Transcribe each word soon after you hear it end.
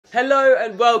Hello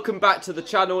and welcome back to the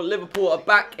channel. Liverpool are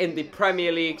back in the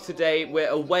Premier League today. We're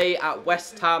away at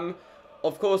West Ham.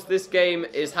 Of course, this game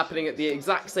is happening at the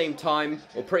exact same time,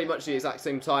 or pretty much the exact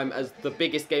same time, as the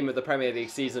biggest game of the Premier League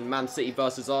season, Man City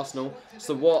versus Arsenal.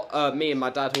 So what me and my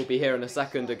dad, who will be here in a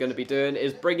second, are going to be doing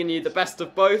is bringing you the best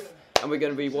of both. And we're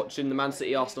going to be watching the Man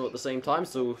City Arsenal at the same time,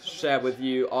 so we'll share with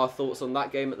you our thoughts on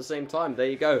that game at the same time. There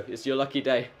you go, it's your lucky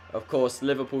day. Of course,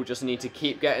 Liverpool just need to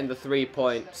keep getting the 3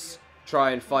 points,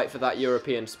 try and fight for that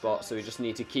European spot, so we just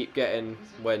need to keep getting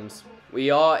wins.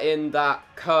 We are in that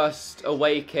cursed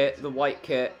away kit, the white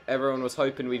kit. Everyone was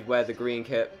hoping we'd wear the green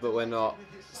kit, but we're not.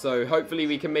 So hopefully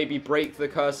we can maybe break the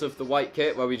curse of the white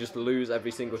kit where we just lose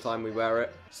every single time we wear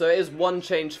it. So it is one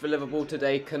change for Liverpool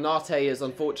today. Konate is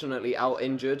unfortunately out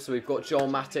injured, so we've got Joel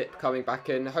Matip coming back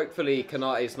in. Hopefully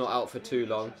Konate's not out for too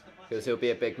long because he'll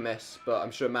be a big miss, but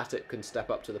I'm sure Matip can step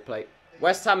up to the plate.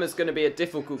 West Ham is going to be a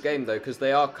difficult game though because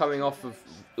they are coming off of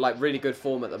like really good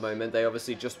form at the moment. They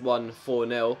obviously just won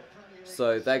 4-0.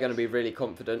 So they're going to be really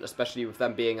confident, especially with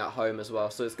them being at home as well.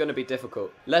 So it's going to be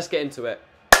difficult. Let's get into it.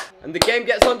 And the game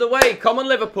gets underway. Come on,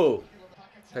 Liverpool.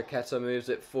 Paqueta moves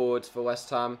it forwards for West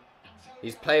Ham.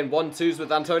 He's playing 1-2s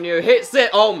with Antonio. Hits it.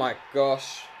 Oh, my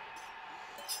gosh.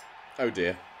 Oh,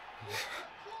 dear.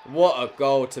 What a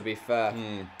goal, to be fair.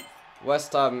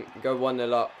 West Ham go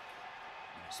 1-0 up.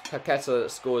 Paqueta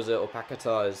scores it, or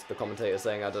Paqueta is the commentator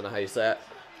saying. I don't know how you say it.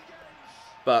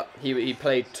 But he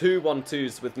played 2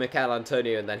 1-2s with Mikel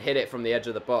Antonio and then hit it from the edge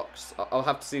of the box. I'll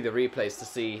have to see the replays to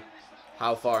see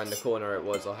how far in the corner it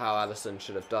was or how Alisson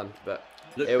should have done. But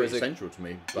it was central to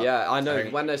me. Yeah, I know.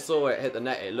 When I saw it hit the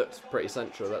net, it looked pretty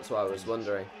central. That's why I was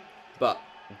wondering. But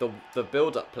the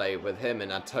build-up play with him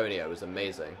and Antonio was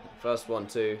amazing. First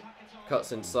 1-2,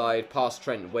 cuts inside, past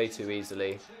Trent way too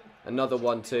easily. Another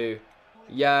 1-2.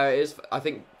 Yeah, it is. I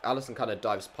think Alisson kind of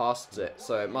dives past it,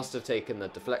 so it must have taken the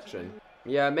deflection.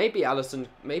 Yeah, maybe Alisson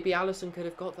could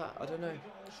have got that. I don't know.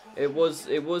 It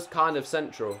was kind of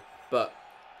central, but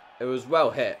it was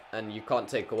well hit, and you can't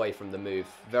take away from the move.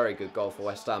 Very good goal for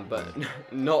West Ham, but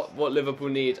not what Liverpool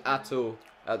need at all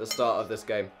at the start of this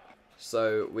game.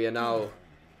 So we are now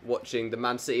watching the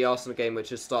Man City Arsenal game, which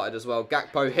has started as well.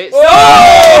 Gakpo hits.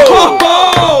 Oh!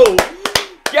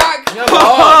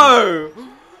 Gakpo!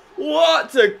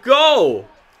 What a goal!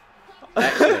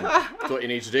 Excellent. That's what you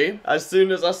need to do. As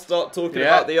soon as I start talking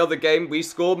about the other game, we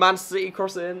score. Man City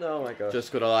cross it in. Oh my god.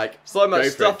 Just gotta like so much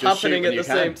stuff happening at the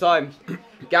same time.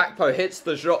 Gakpo hits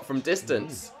the shot from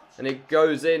distance and it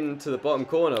goes into the bottom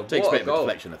corner. Takes a bit of a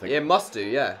deflection, I think. It must do,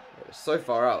 yeah. It's so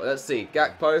far out. Let's see.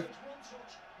 Gakpo.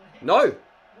 No.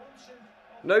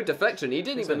 No deflection. He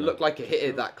didn't even look like he hit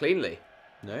it that cleanly.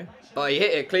 No. But he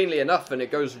hit it cleanly enough and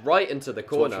it goes right into the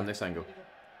corner. From this angle.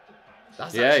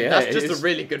 That's just a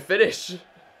really good finish.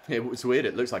 It's weird.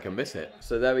 It looks like a miss hit.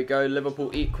 So there we go.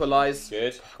 Liverpool equalise.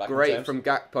 Good. Great from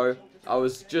Gakpo. I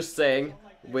was just saying,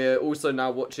 we're also now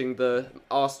watching the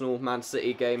Arsenal-Man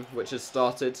City game, which has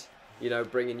started. You know,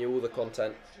 bringing you all the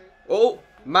content. Oh,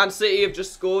 Man City have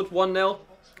just scored 1-0.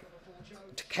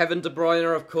 Kevin De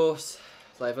Bruyne, of course.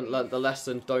 They haven't learnt the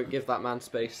lesson. Don't give that man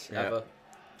space, ever.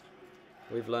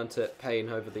 We've learnt it. Pain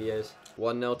over the years.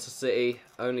 1-0 to City,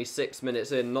 only 6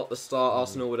 minutes in, not the start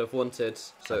Arsenal would have wanted.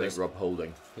 So I think Rob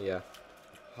Holding. Yeah.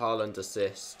 Haaland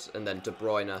assist, and then De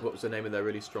Bruyne. What was the name of their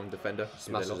really strong defender?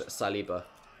 Smashes it. Saliba,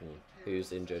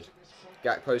 who's injured.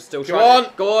 Gakpo still trying.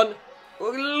 Go on!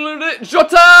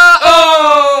 Jota!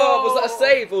 Oh! Was that a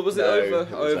save or was it over?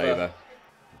 It was over.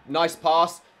 Nice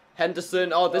pass.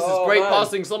 Henderson. Oh, this is great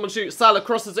passing. Someone shoots. Salah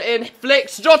crosses it in.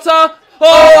 Flicks. Jota!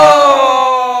 Oh!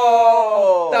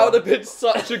 That would have been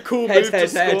such a cool move to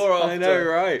score after. I know,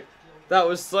 right? That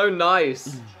was so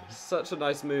nice. Such a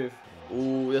nice move.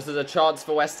 Ooh, this is a chance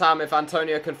for West Ham if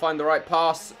Antonio can find the right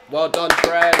pass. Well done,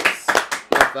 Trent.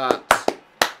 Love that.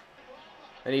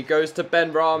 And he goes to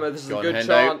Ben Rama. This is a good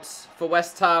chance for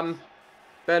West Ham.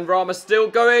 Ben Rama still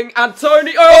going.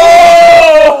 Antonio.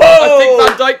 Oh! I think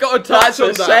Van Dijk got a touch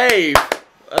on that. Save.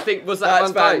 I think, was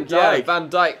that Van Dijk? Yeah, Van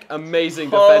Dijk. Amazing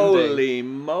defending. Holy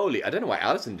moly. I don't know why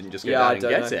Alisson didn't just go down and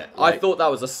get it. Like, I thought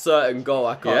that was a certain goal,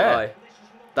 I can't lie.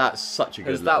 That's such a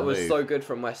good move. That was so good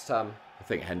from West Ham. I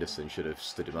think Henderson should have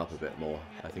stood him up a bit more.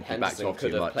 I think he Henderson backed off too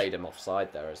much. could have played him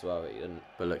offside there as well. He didn't.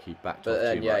 But look, he backed off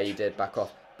too much. Yeah, he did back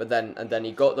off. But then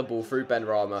he got the ball through Ben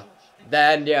Rama.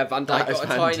 Then, yeah, Van Dijk got a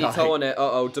tiny toe on it.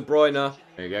 Uh-oh, De Bruyne.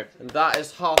 There you go. And that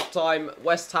is half-time.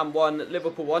 West Ham 1,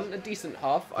 Liverpool 1. A decent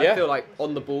half. I feel like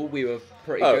on the ball we were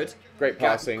pretty good. Great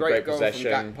passing, great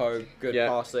possession. From Gakpo, good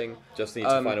passing. Just need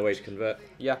to find a way to convert.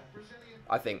 Yeah.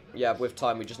 I think, with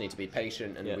time we just need to be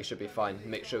patient and we should be fine.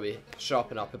 Make sure we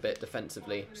sharpen up a bit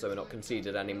defensively so we're not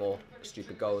conceded any more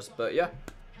stupid goals. But yeah,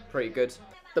 Pretty good.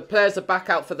 The players are back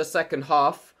out for the second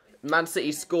half. Man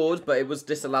City scored, but it was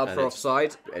disallowed for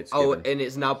offside. And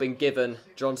it's now been given.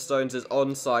 John Stones is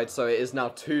onside, so it is now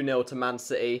 2-0 to Man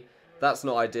City. That's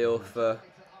not ideal for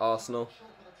Arsenal.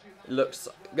 It looks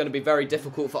going to be very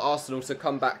difficult for Arsenal to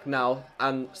come back now.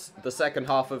 And the second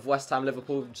half of West Ham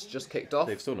Liverpool just kicked off.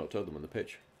 They've still not told them on the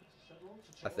pitch.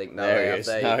 I think now they have.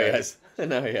 Now he has.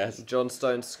 Now he has. John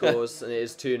Stones scores, and it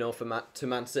is 2-0 to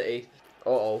Man City.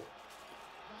 Uh-oh.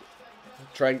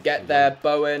 Try and get there.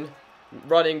 Bowen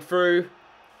running through.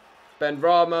 Ben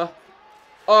Rama.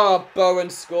 Oh, Bowen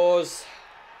scores.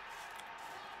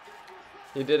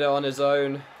 He did it on his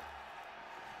own.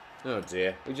 Oh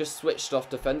dear. We just switched off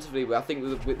defensively. I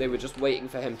think they were just waiting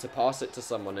for him to pass it to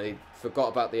someone, and he forgot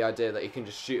about the idea that he can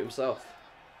just shoot himself.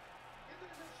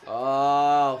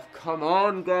 Oh, come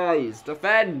on, guys.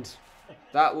 Defend.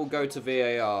 That will go to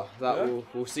VAR.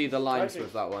 We'll see the lines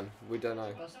with that one. We don't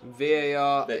know.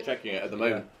 VAR. They're checking it at the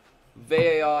moment.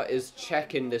 VAR is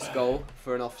checking this goal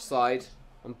for an offside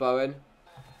on Bowen.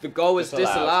 The goal is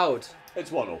disallowed.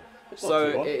 It's 1-1.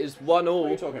 So it is 1-1. What are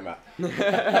you talking about?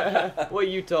 What are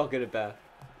you talking about?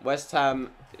 West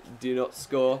Ham do not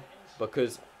score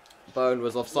because Bowen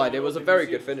was offside. It was a very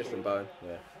good finish from Bowen.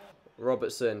 Yeah.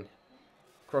 Robertson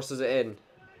crosses it in.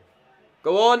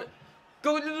 Go on.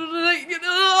 Go.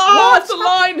 Oh, it's the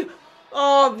line.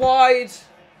 Oh, wide.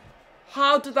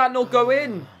 How did that not go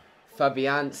in?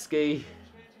 Fabianski.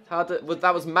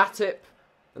 That was Matip.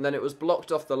 And then it was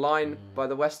blocked off the line by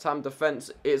the West Ham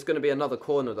defence. It's going to be another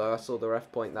corner, though. I saw the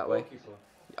ref point that way.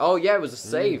 Oh, yeah, it was a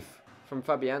save from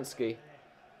Fabianski.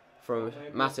 From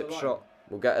Matip's shot.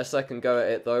 We'll get a second go at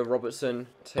it, though. Robertson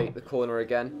take the corner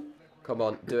again. Come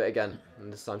on, do it again.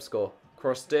 And this time score.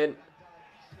 Crossed in.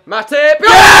 Matip!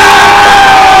 Yes!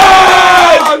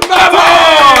 Come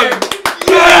on!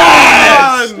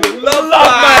 Yes! Love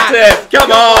Matip!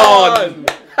 Come on!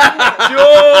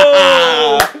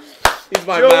 Joel! He's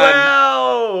my man.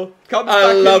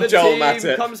 I love Joel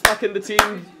Matip. Comes back in the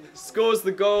team, scores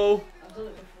the goal.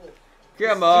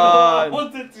 Come on. I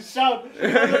wanted to shout.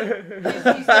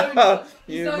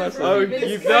 You've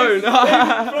known.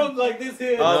 From like this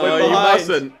here. No, you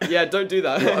mustn't. Yeah, don't do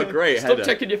that. What a great Stop header.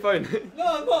 checking your phone.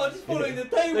 No, I'm just following the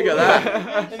table. Look at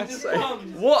that. And it just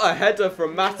comes. What a header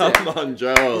from Matip. Come on,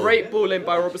 Joel. Great ball in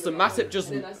by Robertson. Matip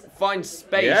just finds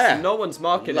space. Yeah. No one's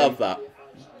marking Love him. that.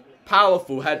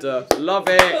 Powerful header. Love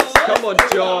it. Come on,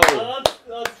 Joel.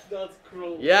 That's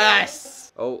cruel.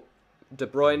 Yes. Oh, De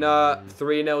Bruyne,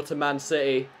 3-0 to Man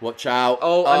City. Watch out.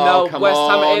 Oh, and now come West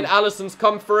Ham on. in. Alisson's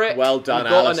come for it. Well done,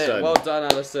 Alisson. Well done,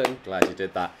 Alisson. Glad you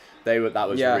did that. That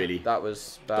was really that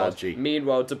was bad. dodgy.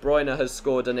 Meanwhile, De Bruyne has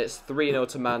scored and it's 3-0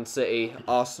 to Man City.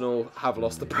 Arsenal have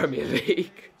lost the Premier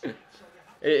League. It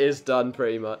is done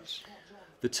pretty much.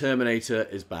 The Terminator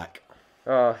is back.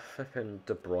 Oh, flipping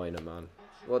De Bruyne, man.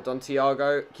 Well done,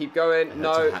 Thiago. Keep going.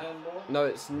 No,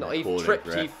 it's not. He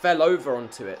tripped. He fell over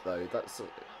onto it though.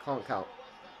 Can't count.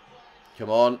 Come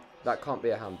on. That can't be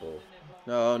a handball.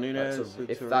 No, Nunes.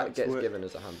 If that gets given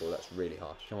as a handball, that's really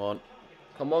harsh. Come on.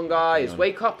 Come on, guys.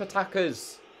 Wake up,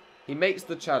 attackers. He makes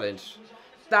the challenge.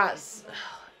 I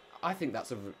think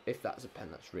if that's a pen,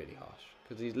 that's really harsh.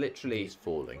 Because he's literally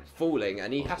falling,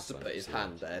 and he has to put his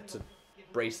hand there to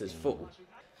brace his fall.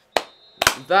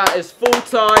 That is full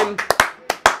time.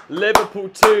 Liverpool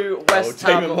 2, West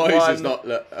Ham 1. Moyes is not.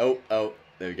 Oh,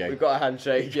 there we go. We've got a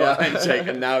handshake. Got a handshake,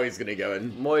 and now he's going to go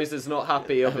and. Moyes is not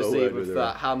happy, obviously, with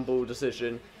that handball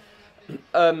decision.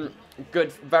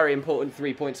 Good, very important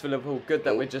 3 points for Liverpool. Good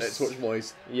that we're just. Let's watch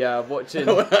Moyes. Yeah, watching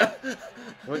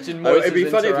Moyes. It'd be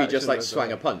funny if he just like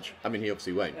swung a punch. I mean, he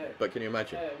obviously won't. But can you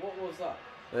imagine? What was that?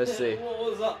 Let's see. What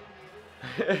was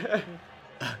that?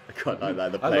 I quite like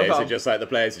that. The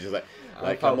players are just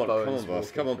like, come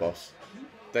on, boss.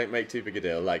 Don't make too big a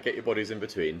deal. Like, get your bodies in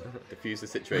between. Diffuse the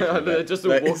situation. They're just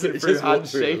walking through,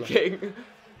 handshaking.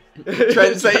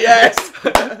 Trent say yes.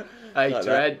 Hey,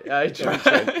 Trent. Hey, Trent.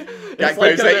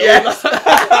 Gakpo say yes.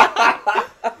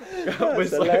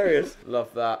 That's hilarious.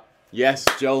 Love that. Yes,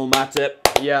 Joel Matip.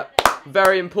 Yeah.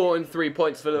 Very important 3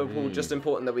 points for Liverpool. Just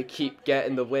important that we keep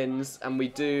getting the wins. And we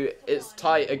do. It's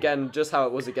tight again, just how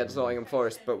it was against Nottingham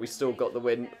Forest. But we still got the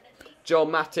win. Joel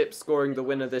Matip scoring the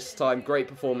winner this time. Great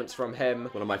performance from him.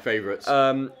 One of my favourites.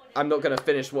 I'm not going to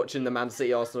finish watching the Man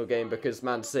City-Arsenal game because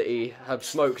Man City have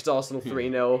smoked Arsenal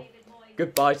 3-0.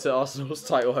 Goodbye to Arsenal's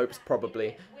title hopes,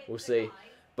 probably. We'll see.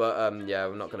 But, yeah,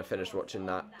 we're not going to finish watching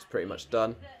that. It's pretty much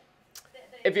done.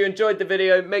 If you enjoyed the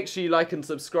video, make sure you like and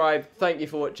subscribe. Thank you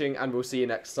for watching, and we'll see you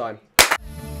next time.